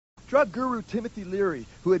Drug guru Timothy Leary,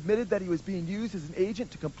 who admitted that he was being used as an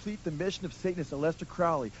agent to complete the mission of Satanist Aleister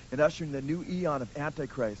Crowley in ushering the new eon of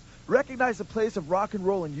Antichrist, recognized the place of rock and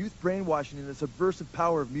roll and youth brainwashing in the subversive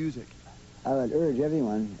power of music. I would urge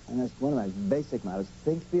everyone, and that's one of my basic mottos,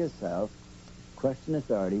 think for yourself, question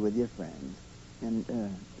authority with your friends, and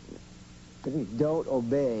don't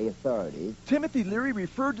obey authority. Timothy Leary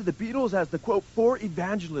referred to the Beatles as the, quote, four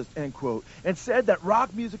evangelists, end quote, and said that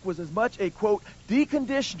rock music was as much a, quote,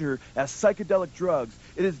 deconditioner as psychedelic drugs.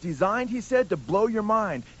 It is designed, he said, to blow your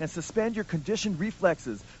mind and suspend your conditioned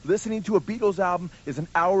reflexes. Listening to a Beatles album is an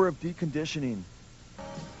hour of deconditioning.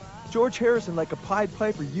 George Harrison, like a Pied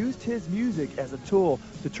Piper, used his music as a tool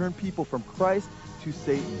to turn people from Christ to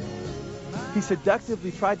Satan. He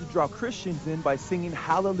seductively tried to draw Christians in by singing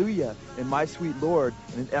Hallelujah and My Sweet Lord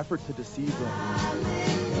in an effort to deceive them.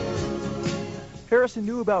 Harrison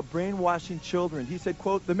knew about brainwashing children. He said,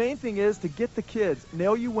 quote, the main thing is to get the kids,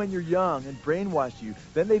 nail you when you're young and brainwash you.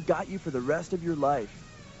 Then they've got you for the rest of your life.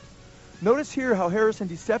 Notice here how Harrison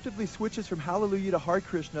deceptively switches from Hallelujah to Hare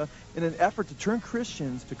Krishna in an effort to turn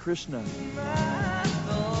Christians to Krishna.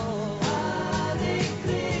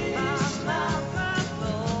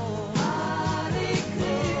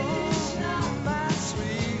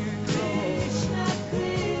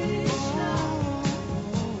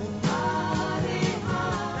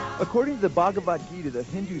 According to the Bhagavad Gita, the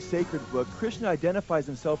Hindu sacred book, Krishna identifies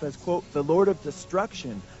himself as, quote, the Lord of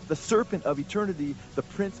Destruction, the Serpent of Eternity, the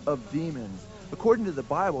Prince of Demons. According to the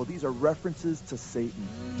Bible, these are references to Satan.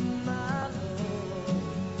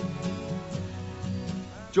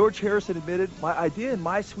 George Harrison admitted, my idea in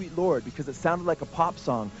My Sweet Lord, because it sounded like a pop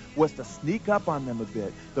song, was to sneak up on them a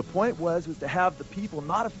bit. The point was to have the people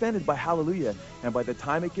not offended by Hallelujah, and by the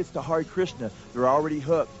time it gets to Hare Krishna, they're already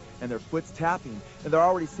hooked, and their foot's tapping, and they're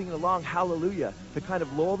already singing along Hallelujah to kind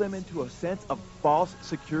of lull them into a sense of false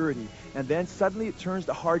security. And then suddenly it turns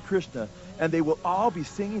to Hare Krishna, and they will all be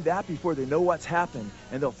singing that before they know what's happened,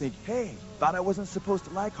 and they'll think, hey, thought I wasn't supposed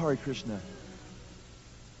to like Hare Krishna.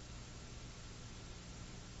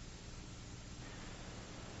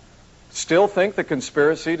 Still think the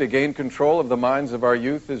conspiracy to gain control of the minds of our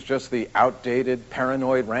youth is just the outdated,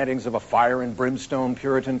 paranoid rantings of a fire and brimstone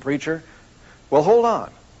Puritan preacher? Well, hold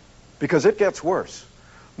on, because it gets worse.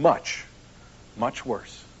 Much, much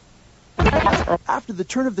worse. After the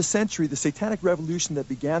turn of the century, the satanic revolution that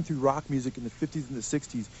began through rock music in the 50s and the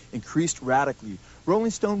 60s increased radically.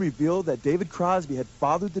 Rolling Stone revealed that David Crosby had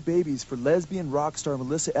fathered the babies for lesbian rock star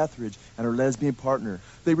Melissa Etheridge and her lesbian partner.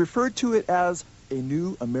 They referred to it as a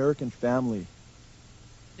new American family.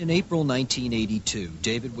 In April 1982,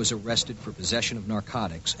 David was arrested for possession of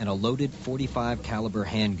narcotics and a loaded .45 caliber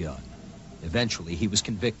handgun. Eventually, he was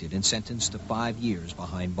convicted and sentenced to 5 years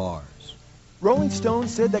behind bars. Rolling Stone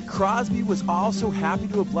said that Crosby was also happy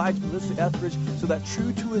to oblige Melissa Etheridge so that,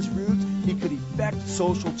 true to his roots, he could effect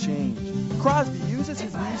social change. Crosby uses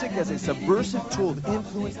his music as a subversive tool to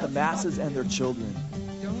influence the masses and their children.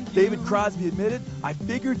 David Crosby admitted, I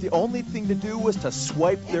figured the only thing to do was to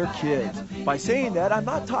swipe their kids. By saying that, I'm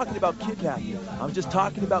not talking about kidnapping. I'm just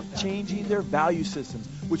talking about changing their value systems,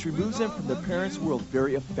 which removes them from their parents' world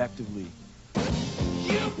very effectively.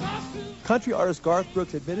 Country artist Garth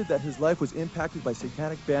Brooks admitted that his life was impacted by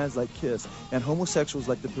satanic bands like Kiss and homosexuals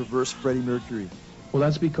like the perverse Freddie Mercury. Well,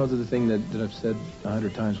 that's because of the thing that I've said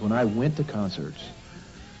 100 times. When I went to concerts,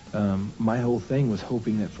 my whole thing was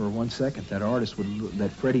hoping that for 1 second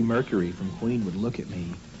that Freddie Mercury from Queen would look at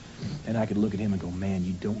me, and I could look at him and go, man,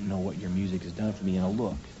 you don't know what your music has done for me, and I'll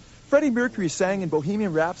look. Freddie Mercury sang in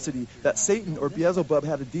Bohemian Rhapsody that Satan or Beelzebub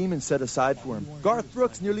had a demon set aside for him. Garth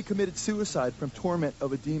Brooks nearly committed suicide from torment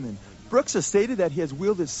of a demon. Brooks has stated that he has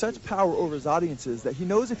wielded such power over his audiences that he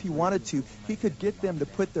knows if he wanted to, he could get them to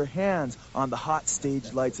put their hands on the hot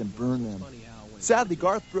stage lights and burn them. Sadly,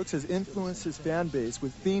 Garth Brooks has influenced his fan base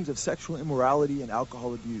with themes of sexual immorality and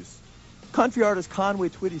alcohol abuse. Country artist Conway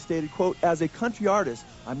Twitty stated, quote, as a country artist,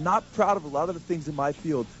 I'm not proud of a lot of the things in my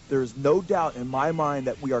field. There is no doubt in my mind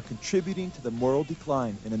that we are contributing to the moral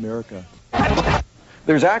decline in America.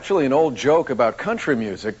 There's actually an old joke about country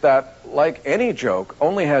music that, like any joke,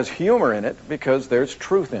 only has humor in it because there's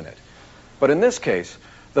truth in it. But in this case,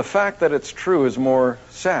 the fact that it's true is more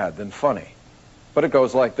sad than funny. But it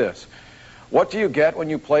goes like this. What do you get when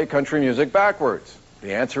you play country music backwards?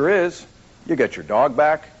 The answer is, you get your dog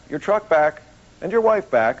back, your truck back, and your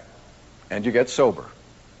wife back, and you get sober.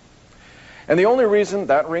 And the only reason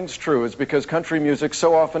that rings true is because country music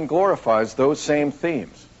so often glorifies those same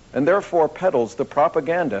themes, and therefore peddles the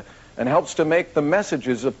propaganda and helps to make the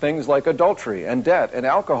messages of things like adultery and debt and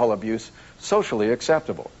alcohol abuse socially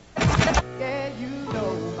acceptable. Yeah, you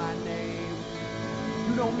know my name.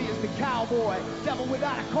 You don't me is the cowboy. Devil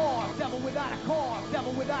without a cause, devil without a cause,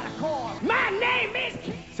 devil without a cause. My name is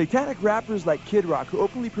Kid. Satanic rappers like Kid Rock, who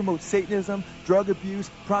openly promote Satanism, drug abuse,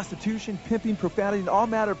 prostitution, pimping, profanity, and all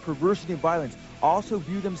manner of perversity and violence, also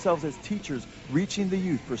view themselves as teachers reaching the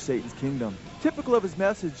youth for Satan's kingdom. Typical of his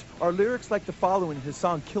message are lyrics like the following in his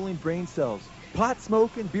song Killing Brain Cells. Pot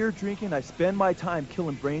smoking, beer drinking, I spend my time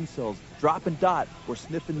killing brain cells, dropping dot or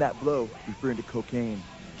sniffing that blow, referring to cocaine.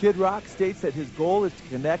 Kid Rock states that his goal is to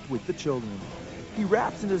connect with the children. He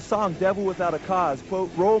raps in his song Devil Without a Cause, quote,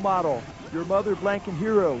 role model, your mother blanking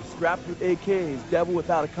hero, strapped with AKs, devil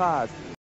without a cause.